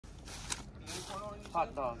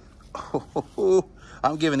Hot dog.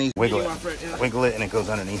 I'm giving these. Wiggle it. Yeah. Wiggle it and it goes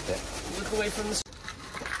underneath it. Look away from the...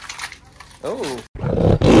 Oh.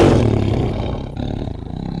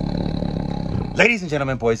 Ladies and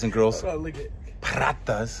gentlemen, boys and girls,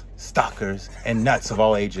 piratas, stalkers, and nuts of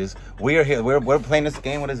all ages, we are here. We're playing this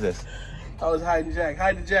game. What is this? I was hiding Jack.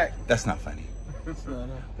 Hiding Jack. That's not funny. No.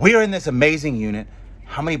 We are in this amazing unit.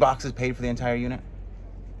 How many boxes paid for the entire unit?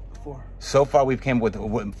 4. So far, we've came with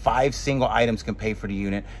 5 single items can pay for the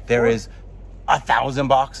unit. There is 1,000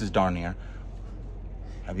 boxes, darn near.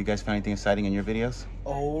 Have you guys found anything exciting in your videos?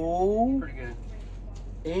 Oh, pretty good.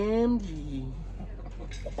 MG.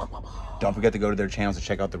 Don't forget to go to their channels to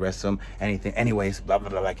check out the rest of them. Anyways, blah, blah,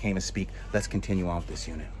 blah, I can't even speak. Let's continue on with this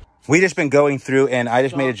unit. We just been going through, and I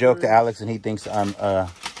just made a joke to Alex, and he thinks I'm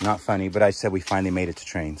not funny, but I said we finally made it to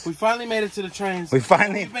trains. We finally made it to the trains. We've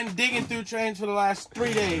been digging through trains for the last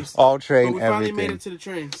 3 days. All train, but we everything. finally made it to the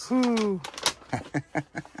trains.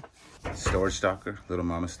 Storage stalker, little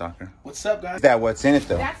mama stalker. What's up, guys? Is that what's in it,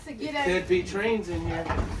 though? That's to get Could be trains in here.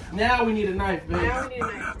 Now we need a knife, baby. Now we need a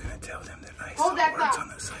I'm knife. not going to tell them the nice Hold that words thought. on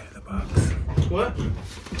the side of the box. What? You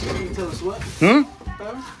can tell us what? Hmm?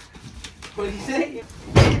 Huh? What did he say?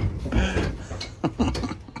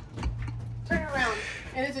 Turn around.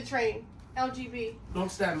 And it's a train. LGB.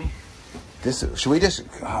 Don't stab me. This should we just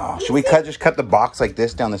just cut the box like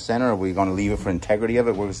this down the center, or are we going to leave it for integrity of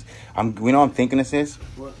it? We know I'm thinking this is.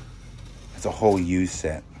 What? It's a whole used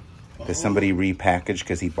set that somebody repackaged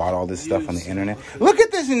because he bought all this stuff on the internet. Look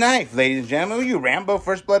at this knife, ladies and gentlemen. Are you Rambo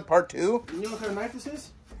First Blood Part 2? You know what kind of knife this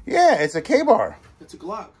is? Yeah, it's a K-bar. It's a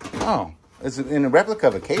Glock. Oh, it's in a replica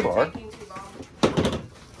of a K-bar.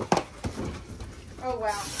 Oh,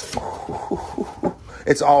 wow.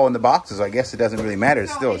 It's all in the boxes. So I guess it doesn't really matter.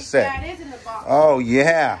 It's still a set. That is in the box. Oh,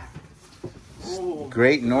 yeah. Oh.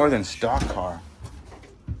 Great Northern stock car.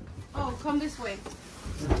 Oh, come this way.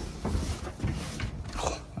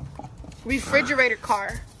 Refrigerator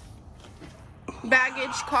car.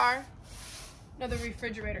 Baggage car. Another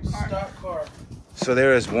refrigerator car. Stock car. So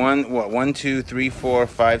there is 1, 2, 3, 4,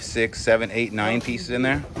 5, 6, 7, 8, 9 pieces in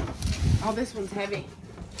there. Oh, this one's heavy.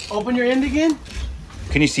 Open your end again?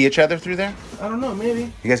 Can you see each other through there? I don't know,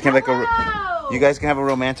 maybe. You guys can have Hello! you guys can have a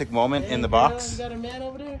romantic moment in the box. You got a man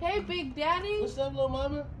over there? Hey, Big Daddy. What's up, little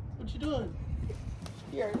mama? What you doing?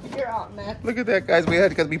 You're out, man. Look at that, guys. We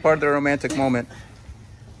had to be part of the romantic moment.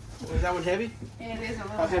 Is that one heavy? It is a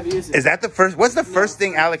little How heavy is it? Is that the first? What's the first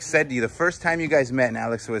thing Alex said to you? The first time you guys met and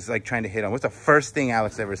Alex was like trying to hit on. What's the first thing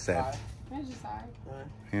Alex ever said? It's just high.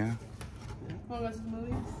 Yeah. Want to go to the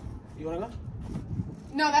movies? You want to go?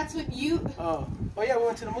 No, that's what you... Oh yeah, we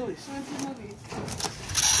went to the movies. We went to the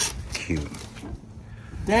movies. Cute.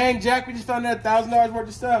 Dang, Jack, we just found that $1,000 worth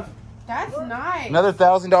of stuff. That's nice. Another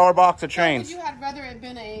 $1,000 box of So trains. would you have rather it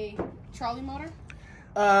been a trolley motor?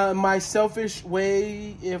 My selfish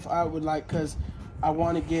way, if I would like, because I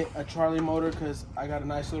want to get a Charlie motor because I got a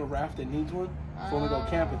nice little raft that needs one for when we go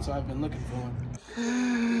camping, so I've been looking for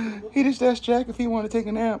one. He just asked Jack if he wanted to take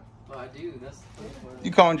a nap. Oh, I do. That's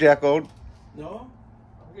You calling Jack old? No?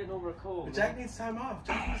 I'm getting over a cold. But Jack needs time off.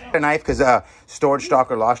 Jack needs A knife because Storage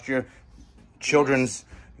Stalker lost your children's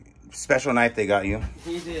special knife they got you.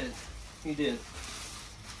 He did. He did.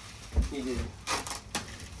 He did.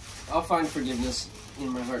 I'll find forgiveness in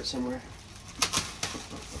my heart somewhere.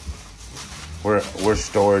 We're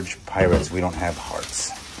storage pirates. We don't have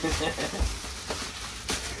hearts.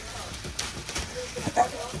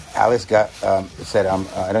 Alice got said I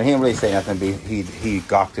don't. He didn't really say nothing. But he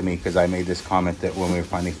gawked at me because I made this comment that when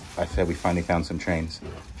I said we finally found some trains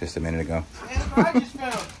just a minute ago. That's what I just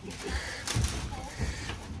found.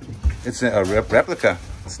 It's a replica.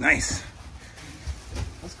 It's nice.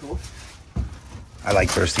 That's cool. I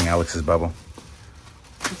like bursting Alex's bubble.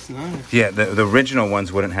 That's nice. Yeah, the original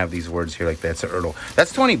ones wouldn't have these words here like that. It's a Erdl.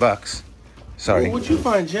 That's $20. Sorry. Well, what'd you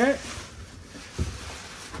find, Jack?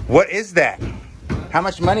 What is that? How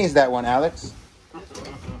much money is that one, Alex?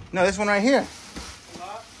 No, this one right here.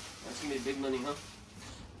 That's gonna be big money, huh?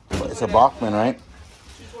 It's a Bachman, right?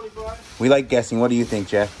 $225. We like guessing. What do you think,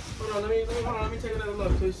 Jeff? Hold on, let me take another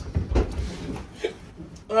look, please.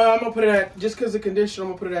 I'm gonna put it at, just because of condition, I'm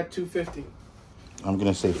gonna put it at $250. I'm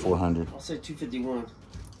gonna say 400. I'll say 251.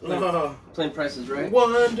 $1. Plain prices, right?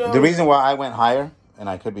 The reason why I went higher, and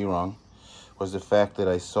I could be wrong, was the fact that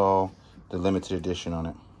I saw the limited edition on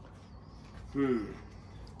it.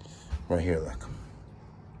 Right here, look.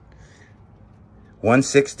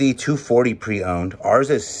 160, 240 pre-owned. Ours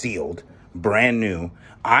is sealed, brand new.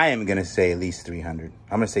 I am gonna say at least 300.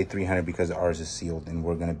 I'm gonna say 300 because ours is sealed, and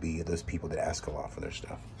we're gonna be those people that ask a lot for their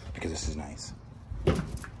stuff because this is nice. I'm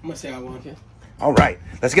gonna say I want it. All right,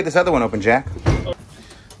 let's get this other one open, Jack.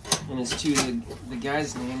 And it's to the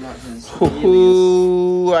guy's name, not his alias.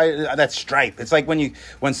 Ooh, that's stripe. It's like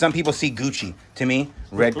when some people see Gucci. To me,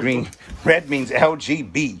 red means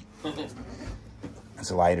LGB. It's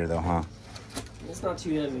a lighter though, huh? It's not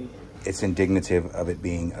too heavy. It's indicative of it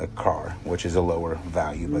being a car, which is a lower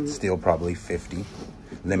value, but still probably 50.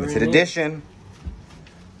 Limited edition.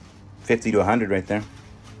 50 to 100 right there.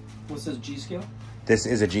 What's this, G scale? This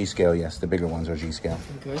is a G scale, yes. The bigger ones are G scale.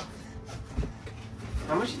 Okay.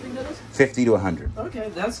 How much do you think that is? 50 to 100. Okay,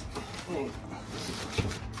 that's... Hey.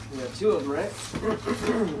 We got two of them, right?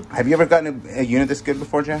 Have you ever gotten a unit this good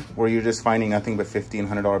before, Jack? Where you're just finding nothing but $50 and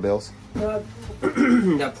 $100 bills?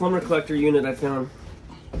 That plumber collector unit I found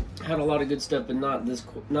had a lot of good stuff, but not this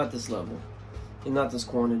level, and not this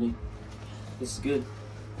quantity. This is good.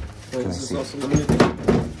 Wait, this is also limited.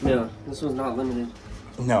 Yeah, this one's not limited.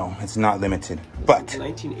 No, it's not limited, but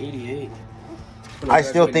 1988. I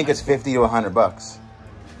still think it's 50 to 100 bucks.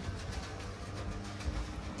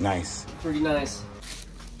 Nice. Pretty nice.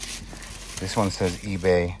 This one says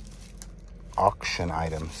eBay auction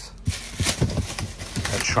items.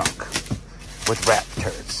 A trunk with rat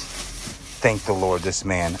turds. Thank the Lord, this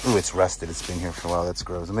man. Ooh, it's rusted. It's been here for a while. That's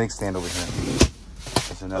gross. Let me stand over here.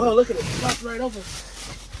 There's another. Oh, look at it. It dropped right over.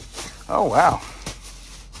 Oh, wow.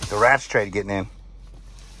 The rat's trade getting in.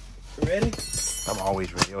 You ready? I'm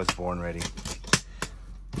always ready. I was born ready.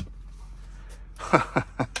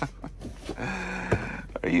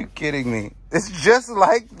 Are you kidding me? It's just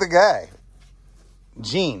like the guy.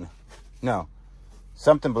 Gene. No.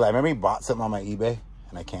 Something black. Remember he bought something on my eBay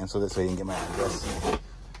and I canceled it so he didn't get my address?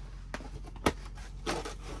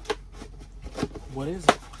 What is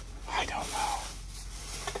it? I don't know.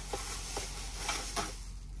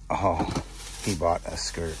 Oh, he bought a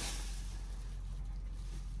skirt.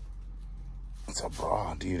 It's a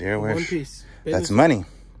bra, dude. One piece. That's money.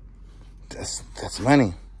 That's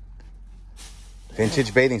money.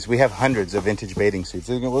 Vintage bathing suits. We have hundreds of vintage bathing suits.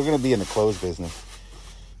 We're going to be in the clothes business.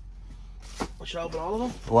 Should I open all of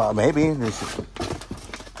them? Well, maybe. Let's see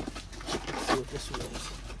what this one is.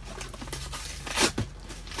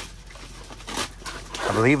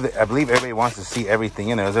 I believe everybody wants to see everything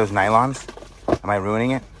in there. Are those nylons? Am I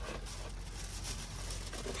ruining it?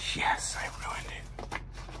 Yes, I ruined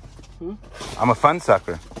it. I'm a fun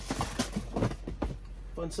sucker.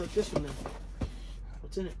 Fun suck this one then.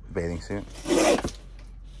 What's in it? Bathing suit.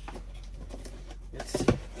 Let's see.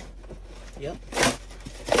 Yep.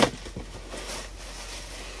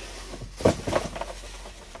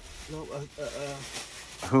 No,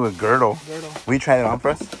 Who, a girdle? girdle. Will you try that on for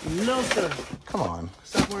us? No, sir. Come on.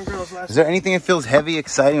 Stop wearing girdles last Is there anything that feels heavy,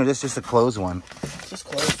 exciting, or is this just a clothes one? Just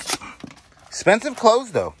clothes. Expensive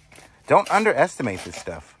clothes, though. Don't underestimate this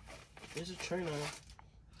stuff. There's a train on it.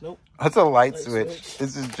 Nope. That's a light Light switch. switch.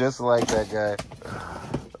 This is just like that guy.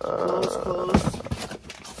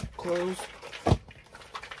 Close.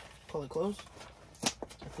 Call it close?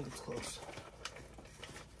 I think it's close.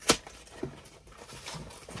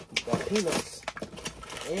 Got peanuts.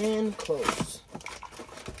 And close.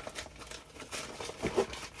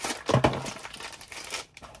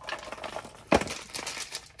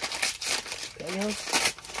 Pantyhose?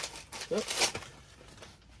 Yep.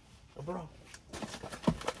 Oh, bro.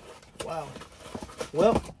 Wow.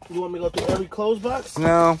 Well, you want me to go through every clothes box?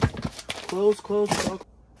 No. Close.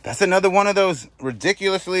 That's another one of those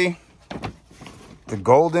ridiculously... The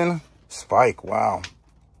golden spike. Wow.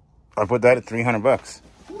 I put that at 300 bucks.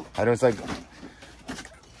 I was like...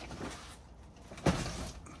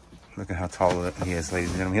 Look at how tall he is, ladies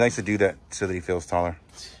and gentlemen. He likes to do that so that he feels taller.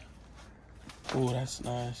 Ooh, that's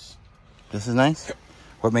nice. This is nice?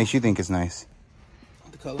 What makes you think it's nice?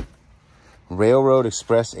 The color. Railroad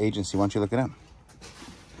Express Agency. Why don't you look it up?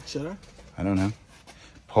 Should I? I don't know.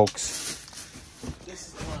 Polks.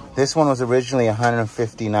 This one was originally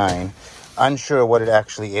 $159. Unsure what it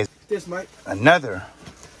actually is. This, Mike. Another.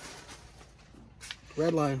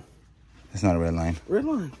 Red line. It's not a red line. Red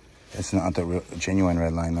line. It's not the real, genuine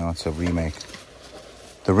red line, though. It's a remake.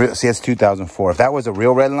 The real, see, it's 2004. If that was a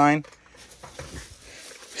real red line,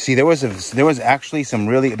 see, there was actually some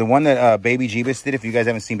really, the one that Baby Jeebus did. If you guys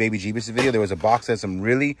haven't seen Baby Jeebus' video, there was a box that had some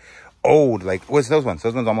really old, like, what's those ones?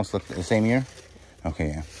 Those ones almost look the same year. Okay,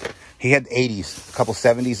 yeah. He had 80s, a couple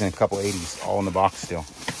 70s, and a couple 80s, all in the box still.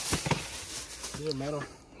 These are metal.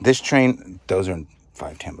 This train, those are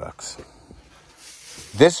 $5-10 bucks.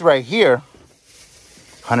 This right here,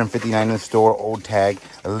 $159 in the store, old tag,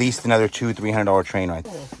 at least another $200-300 train ride.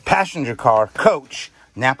 Passenger car, coach,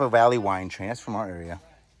 Napa Valley wine train. That's from our area.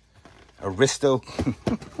 Aristo.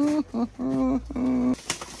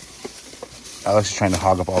 Alex is trying to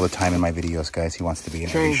hog up all the time in my videos, guys. He wants to be in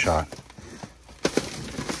every shot.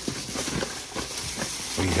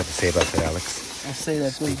 What do you have to say about that, Alex? I say that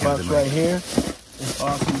this Speaking of box the right money. here is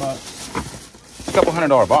awesome box. It's a couple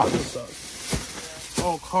 $100 box.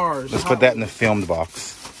 Oh, cars. Let's put that in the filmed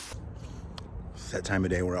box. It's that time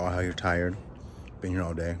of day. We're all out here tired. Been here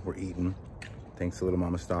all day. We're eating. Thanks to little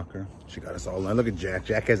Mama Stalker. She got us all. Look at Jack.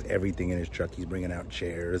 Jack has everything in his truck. He's bringing out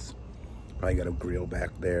chairs. Probably got a grill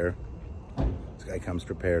back there. This guy comes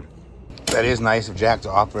prepared. That is nice of Jack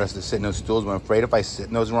to offer us to sit in those stools, but I'm afraid if I sit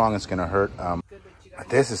in those wrong, it's going to hurt.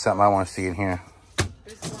 This is something I want to see in here.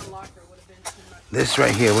 This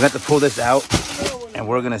right here. We're going to have to pull this out, and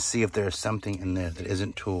we're going to see if there's something in there that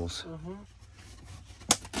isn't tools.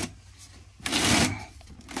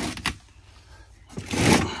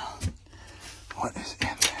 What is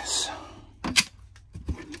in this?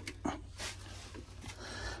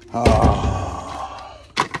 Oh,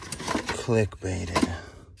 clickbaited.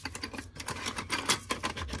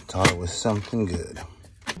 Thought it was something good.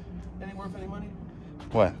 Any worth any money?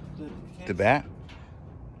 What? The bat?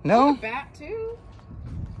 No. Bat too?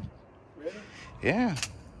 Really? Yeah.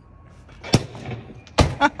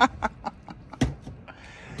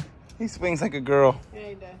 He swings like a girl. Yeah,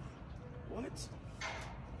 he does. What?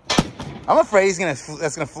 I'm afraid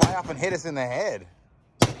that's gonna fly off and hit us in the head.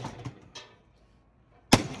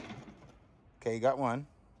 Okay, you got one.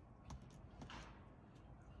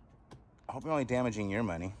 I hope you're only damaging your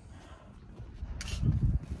money.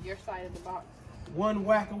 Your side of the box. One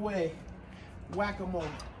whack away. Whack-a-mole.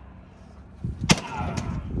 That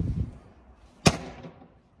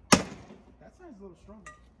sounds a little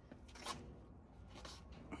stronger.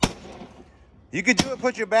 You could do it,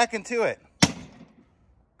 put your back into it.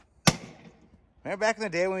 Remember back in the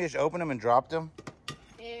day when we just opened them and dropped them?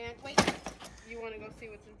 And wait, you want to go see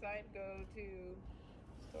what's inside? Go to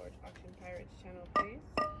Storage Auction Pirates channel, please.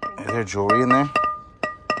 Is there jewelry in there?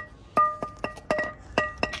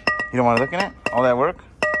 You don't want to look in it? All that work?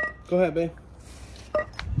 Go ahead, babe.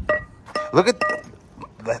 Look at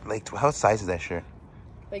that lake. How size is that shirt?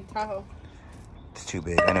 Lake Tahoe. It's too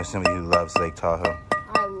big. I know somebody who loves Lake Tahoe.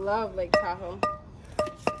 I love Lake Tahoe.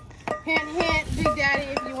 Hint, hint, Big Daddy,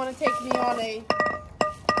 if you want to take me on a...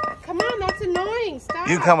 Come on, that's annoying. Stop.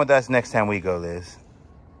 You come with us next time we go, Liz.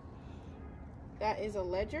 That is a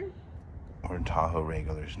ledger? We're Tahoe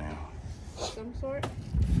regulars now. Some sort?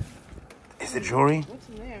 Is it jewelry? What's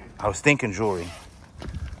in there? I was thinking jewelry.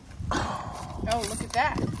 Oh, look at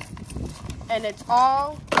that. And it's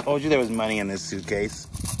all I told you there was money in this suitcase.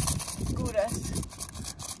 Goudas.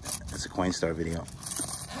 It's a Coinstar video. I'm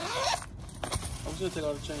just gonna take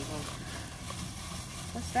all the change home.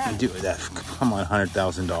 What's that? Do that. Come on,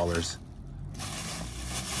 $100,000.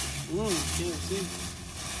 Can't see.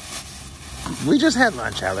 We just had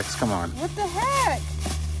lunch, Alex. Come on. What the heck?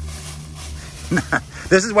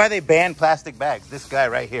 This is why they banned plastic bags. This guy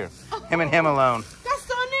right here. Him and him alone.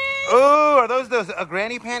 Casones! Oh, are those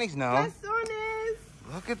granny panties? No. Casones!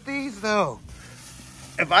 Look at these, though.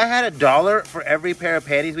 If I had $1 for every pair of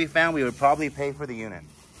panties we found, we would probably pay for the unit.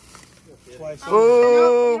 Twice.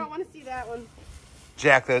 Oh. You don't want to see that one.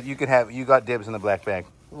 Jack, though, you got dibs in the black bag.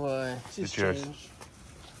 Why? It's yours.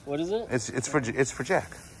 What is it? It's for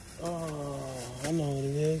Jack. Oh, I know what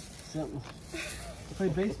it is. Something. I play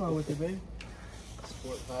baseball with it, babe.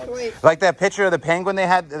 Sport vibes. Wait. Like that picture of the penguin they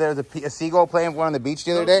had. There was a seagull playing one on the beach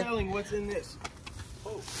the other No day. telling what's in this.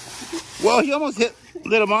 Whoa, he almost hit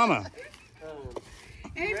little mama.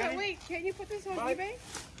 Hey, but wait, can you put this on eBay?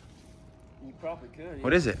 You probably could.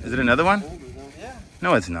 What is it? Is it another one? Yeah.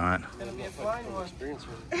 No, it's not. It's gonna be a flying one. Experience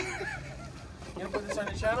with it. You gonna put this on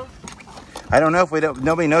your channel? I don't know if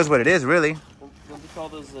nobody knows what it is, really. What do you call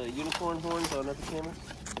those unicorn horns on other cameras?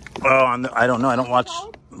 Oh, I don't know. I don't watch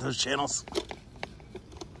those channels.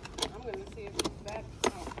 I'm going to see if it's that.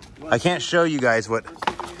 Oh. I can't show you guys what. Can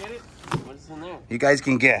you get it? What's in there? You guys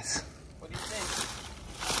can guess. What do you think?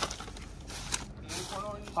 Unicorn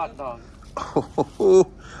orange? Hot dog.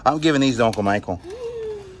 I'm giving these to Uncle Michael.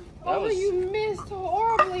 Oh, you missed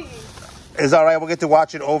horribly. It's all right. We'll get to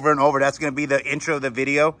watch it over and over. That's going to be the intro of the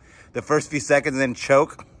video. The first few seconds, and then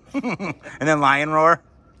choke. And then lion roar.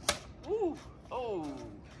 Ooh. Oh.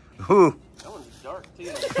 Ooh. That one's dark,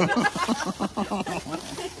 too.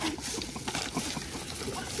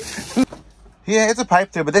 Yeah, it's a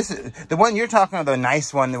pipe too, but this is the one you're talking about, the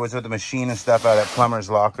nice one that was with the machine and stuff out at Plumber's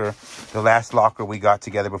Locker. The last locker we got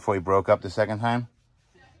together before we broke up the second time.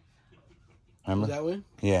 Remember? That way?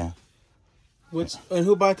 Yeah. And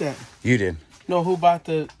who bought that? You did. No, who bought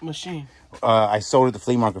the machine? I sold it at the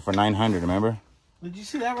flea market for $900, remember? Did you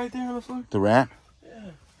see that right there on the floor? The rat?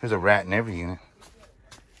 Yeah. There's a rat in every unit.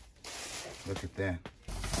 Look at that.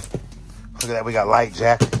 Look at that, we got light,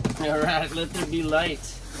 Jack. All right, let there be light.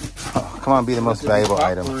 Oh, Come on, be the most valuable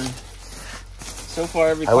item. So far,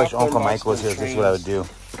 every I wish popcorn Uncle box Michael was here. has This is what I would trains.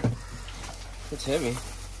 do. It's heavy.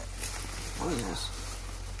 What is this?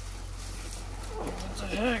 What the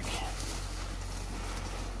heck?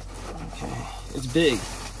 Okay, it's big.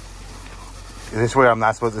 Is this where I'm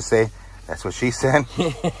not supposed to say? That's what she said.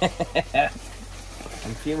 I'm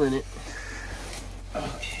feeling it.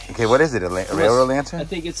 Okay, what is it? A railroad lantern? I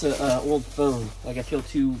think it's a old phone. Like I feel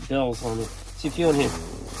 2 bells on it. See, feel in here.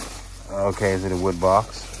 Okay, is it a wood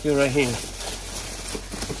box? Feel right here.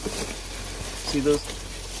 See those?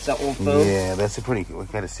 It's that old phone. Yeah, that's a pretty. We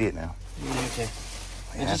gotta see it now. Yeah, okay.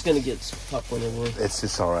 Yeah. I'm just gonna get popcorn everywhere. It's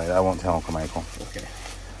just all right. I won't tell Uncle Michael. Okay.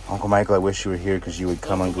 Uncle Michael, I wish you were here because you would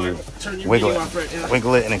come unglued. Turn your Wiggle video it. off right now.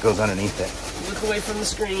 Wiggle it and it goes underneath it. Look away from the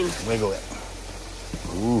screen. Wiggle it.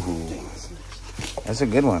 Ooh. That's a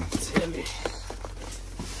good one. It's heavy.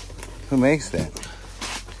 Who makes that?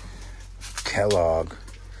 Kellogg.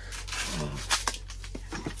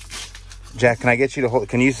 Jack, can I get you to hold?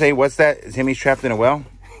 Can you say what's that? Is Jimmy's trapped in a well?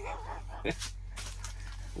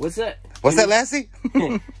 What's that? What's that, Lassie?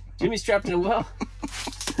 Jimmy's trapped in a well.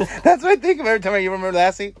 That's what I think of every time. You remember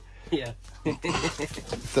Lassie? Yeah.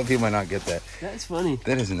 Some people might not get that. That's funny.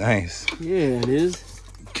 That is nice. Yeah, it is.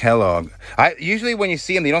 Kellogg. I usually when you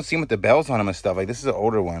see them, you don't see them with the bells on them and stuff. Like this is an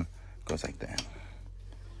older one. Goes like that.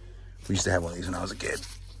 We used to have one of these when I was a kid.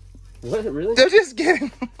 What? Really? They're just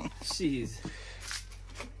kidding. Jeez.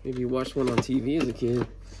 Maybe you watched one on TV as a kid.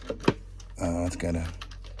 Oh, it's gotta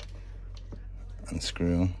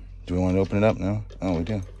unscrew. Do we want to open it up? No? Oh, we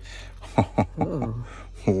do. Oh.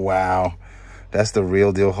 Wow. That's the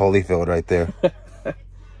real deal Holyfield right there.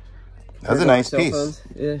 That's a nice piece. Phones.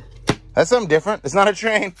 Yeah. That's something different. It's not a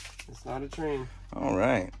train. It's not a train. All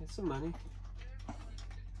right. It's some money.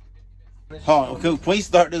 Oh, can we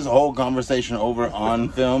start this whole conversation over on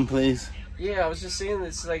film, please? Yeah, I was just saying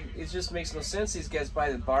it's like it just makes no sense. These guys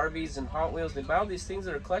buy the Barbies and Hot Wheels. They buy all these things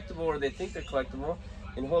that are collectible, or they think they're collectible,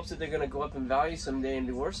 in hopes that they're going to go up in value someday and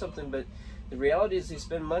be worth something. But the reality is, they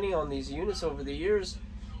spend money on these units over the years,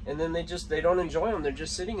 and then they don't enjoy them. They're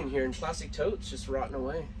just sitting in here in plastic totes, just rotting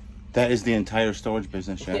away. That is the entire storage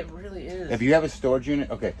business, Jack. It really is. If you have a storage unit,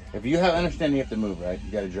 okay. If you have, understand you have to move, right?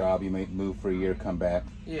 You got a job, you may move for a year, come back.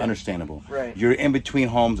 Yeah. Understandable. Right. You're in between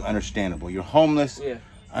homes, understandable. You're homeless, Yeah.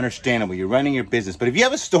 understandable. You're running your business. But if you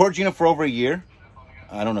have a storage unit for over a year,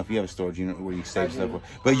 I don't know if you have a storage unit where you save stuff,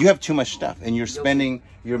 but you have too much stuff and you're spending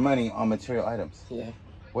your money on material items. Yeah.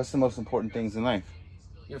 What's the most important things in life?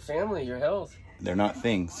 Your family, your health. They're not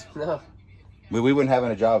things. No. We wouldn't have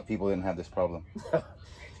a job if people didn't have this problem.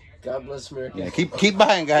 God bless America. Yeah, keep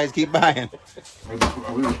buying, guys. Keep buying.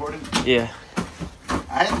 Are we recording? Yeah.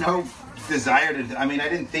 I had no desire to, I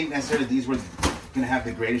didn't think necessarily these were going to have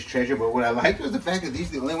the greatest treasure, but what I liked was the fact that these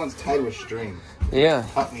are the only ones tied with string. Yeah.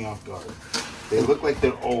 Caught me off guard. They look like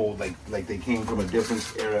they're old, like they came from a different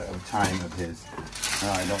era of time of his.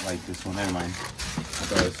 No, I don't like this one. Never mind. I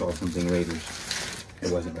thought I saw something Raiders.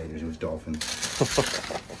 It wasn't Raiders, it was Dolphins.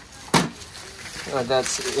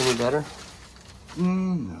 That's any better?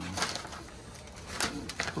 No.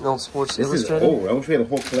 No Sports This is Illustrated? old. I wish we had a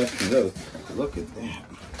whole collection of those. Look at that.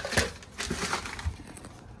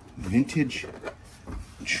 Vintage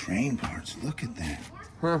train parts. Look at that.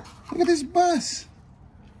 Huh. Look at this bus.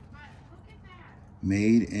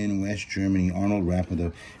 Made in West Germany. Arnold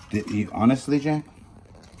Rapido. Honestly, Jack?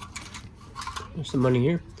 There's some money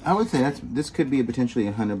here. I would say this could be potentially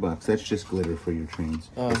 $100. That's just glitter for your trains.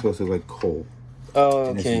 It's supposed to look like coal. Oh,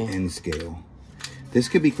 And it's okay. an N scale. This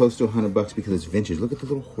could be close to $100 because it's vintage. Look at the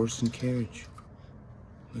little horse and carriage.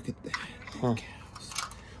 Look at that. Huh. Cows.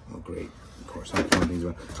 Oh, great. Of course, I'm throwing things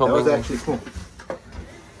around. Oh, That was bingo. actually cool.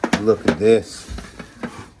 Look at this.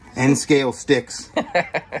 N scale sticks.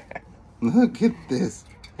 Look at this.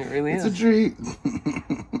 It really It's is. a treat.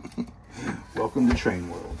 Welcome to Train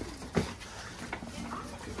World. Look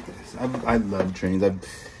at this. I love trains.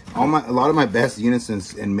 A lot of my best units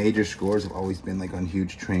and major scores have always been like on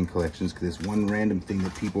huge train collections because it's one random thing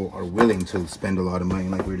that people are willing to spend a lot of money,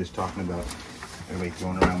 like we were just talking about. Everybody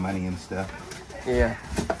throwing around money and stuff. Yeah.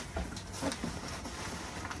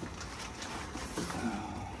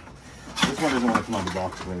 This one doesn't want to come out of the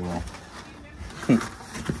box very well.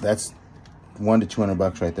 That's $100 to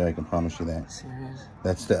 $200 right there. I can promise you that. Serious?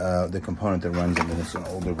 That's the component that runs it, and it's an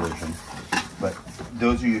older version. But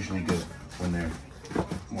those are usually good when they're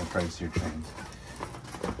more pricier trains.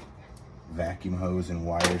 Vacuum hose and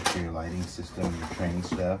wires for your lighting system, your train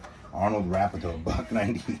stuff. Arnold Rapido,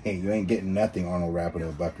 $1.98. You ain't getting nothing Arnold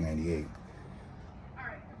Rapido, $1.98.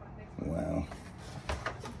 Wow.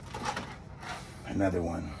 Another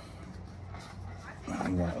one. Oh,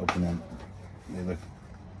 you want to open them? They look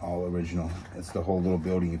all original. It's the whole little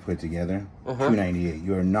building you put together. $298.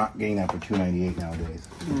 You are not getting that for $298 nowadays.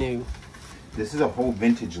 New. This is a whole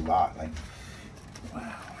vintage lot. Like,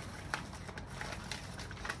 wow.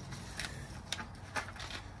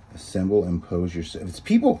 Assemble and pose yourself. It's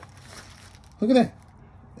people. Look at that.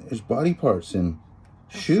 There's body parts and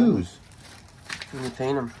shoes. Can you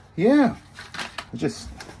paint them? Yeah. Just,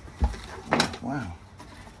 wow.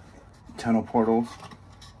 Tunnel portals.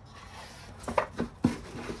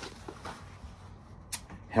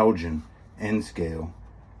 Helgen. N scale.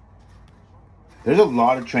 There's a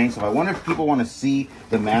lot of train stuff. I wonder if people want to see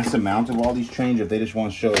the mass amount of all these trains, or if they just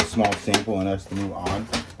want to show a small sample and us to move on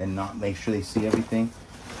and not make sure they see everything.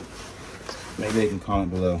 Maybe they can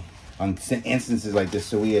comment below on instances like this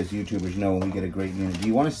so we as YouTubers know when we get a great unit. Do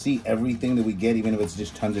you want to see everything that we get, even if it's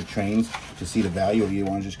just tons of trains, to see the value, or do you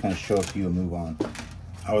want to just kind of show a few and move on?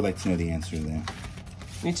 I would like to know the answer there.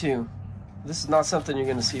 Me too. This is not something you're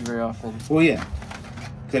going to see very often. Well, yeah.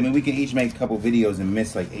 I mean, we can each make a couple videos and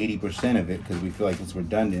miss like 80% of it because we feel like it's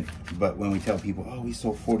redundant. But when we tell people, oh, we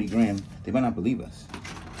sold 40 grand, they might not believe us.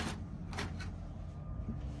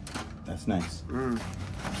 That's nice.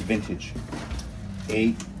 It's vintage.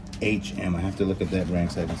 AHM. I have to look at that brand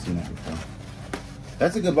because I haven't seen that before.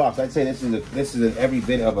 That's a good box. I'd say this is every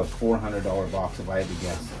bit of a $400 box if I had to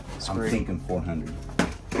guess. I'm thinking 400.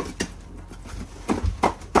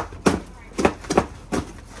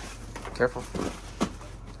 Careful.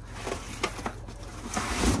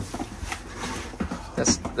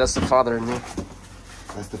 That's the father in me.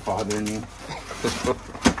 That's the father in you.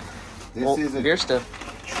 This is a beer stuff.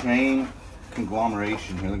 Train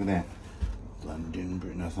conglomeration. Here, look at that. London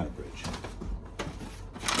Bridge. No, it's not a bridge.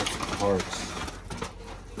 That's parts.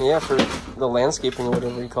 Yeah, for the landscaping or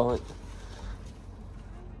whatever you call it.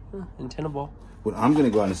 Antenna ball. What I'm going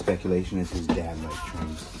to go on to speculation is his dad liked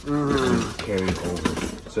trains. Carried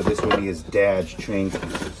over. So this would be his dad's train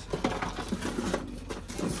pieces.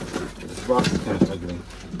 This box is kind of ugly.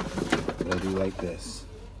 But I do like this.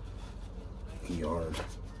 Yard.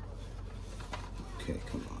 Okay,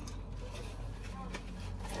 come on.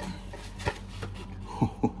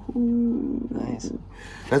 Nice.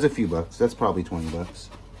 That's a few bucks. That's probably 20 bucks.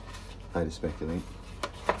 If I had to speculate.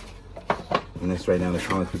 And this right now in the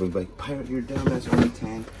comments, people will be like, Pirate, you're dumb, that's only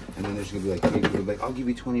 10. And then there's going to be like 3 people like, I'll give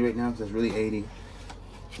you 20 right now because that's really 80.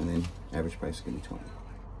 And then average price is going to be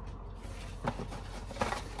 20.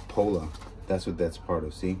 Pola. That's what that's part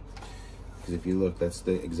of, see? Because if you look, that's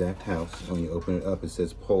the exact house. And when you open it up, it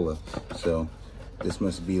says Pola. So this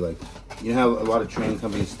must be like, you know how a lot of train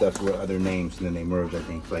companies stuff with other names and then they merge, I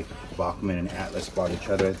think. Like Bachman and Atlas bought each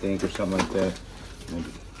other, I think, or something like that.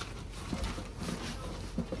 Maybe.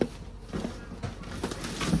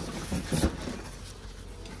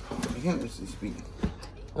 Again, there's this beat.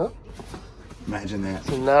 Oh. Imagine that.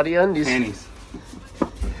 Some naughty undies. Panties.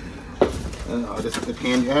 This is the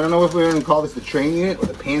pan. I don't know if we're going to call this the train unit or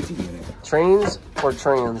the panty unit. Trains or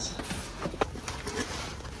trans?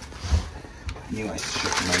 I knew I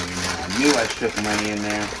shook money in there. I knew I shook money in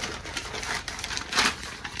there.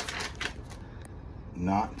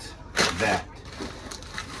 Not that.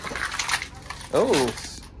 Oh.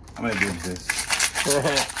 I'm going to do this.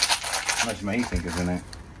 How much money you think is in it?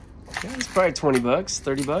 Yeah, it's probably 20 bucks,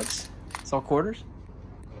 30 bucks. It's all quarters.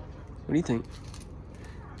 What do you think?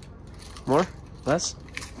 More? Less?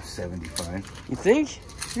 75. You think?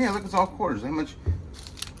 Yeah, look, it's all quarters. How much?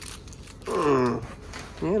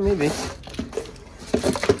 Yeah, maybe.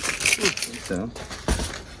 So.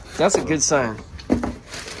 That's a good sign.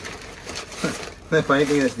 The funny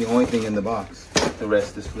thing is that's the only thing in the box. The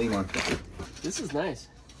rest is flea market. This is nice.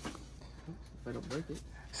 If I don't break it.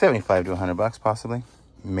 75 to 100 bucks, possibly.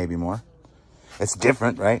 Maybe more. It's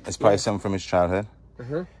different, right? It's probably something from his childhood.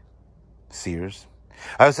 Sears.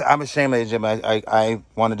 I'm ashamed, ladies and gentlemen. I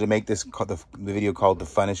wanted to make this the video called "The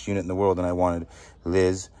Funnest Unit in the World," and I wanted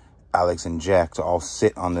Liz, Alex, and Jack to all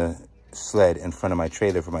sit on the sled in front of my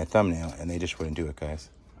trailer for my thumbnail, and they just wouldn't do it, guys.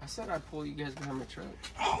 I said I'd pull you guys behind my truck.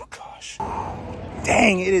 Oh gosh!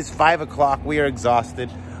 Dang! It is 5 o'clock. We are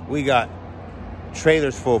exhausted. We got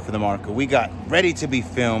trailers full for the market. We got ready to be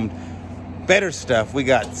filmed. Better stuff. We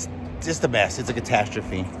got just the best. It's a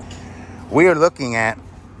catastrophe. We are looking at,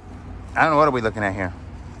 I don't know, what are we looking at here?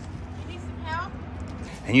 You need some help?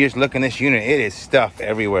 And you just look in this unit, it is stuff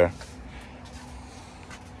everywhere.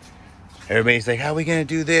 Everybody's like, how are we going to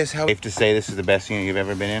do this? How safe to say this is the best unit you've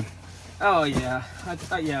ever been in? Oh, yeah.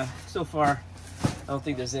 Yeah, so far, I don't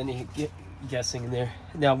think there's any guessing in there.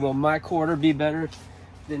 Now, will my quarter be better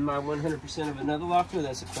than my 100% of another locker?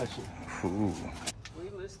 That's a question. Ooh. We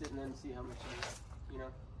list it and then see how much it is, you know?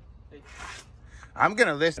 Hey. I'm going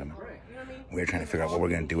to list them. Right. You know what I mean? We're trying to figure out what we're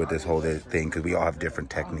gonna do with this whole thing because we all have different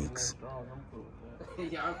techniques.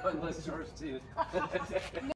 Yeah, I'm on less yours too.